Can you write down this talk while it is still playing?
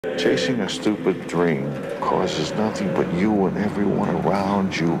Chasing a stupid dream causes nothing but you and everyone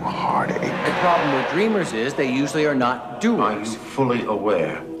around you heartache. The problem with dreamers is they usually are not doers. Are you fully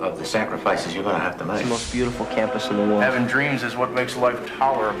aware of the sacrifices you're going to have to make? It's the most beautiful campus in the world. Having dreams is what makes life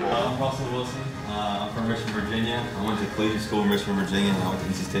tolerable. I'm Russell Wilson. I'm from Richmond, Virginia. I went to collegiate school in Richmond, Virginia, and I went to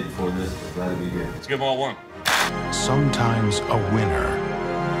NC State before this. But glad to be here. Let's give them all one. Sometimes a winner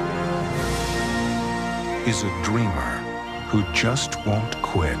is a dreamer who just won't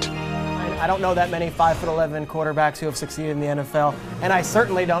quit. I don't know that many 5'11" quarterbacks who have succeeded in the NFL, and I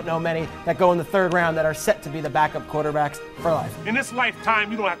certainly don't know many that go in the third round that are set to be the backup quarterbacks for life. In this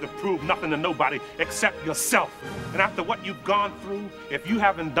lifetime, you don't have to prove nothing to nobody except yourself. And after what you've gone through, if you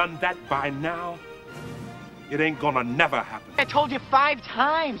haven't done that by now, it ain't gonna never happen. I told you 5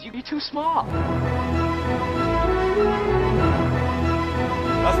 times, you're too small.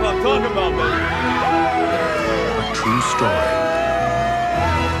 That's what I'm talking about, baby. A true story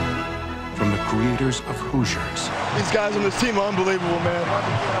from the creators of Hoosiers. These guys on this team are unbelievable, man.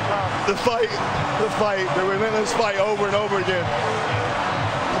 The fight, the relentless fight over and over again.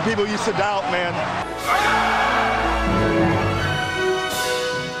 The people used to doubt, man.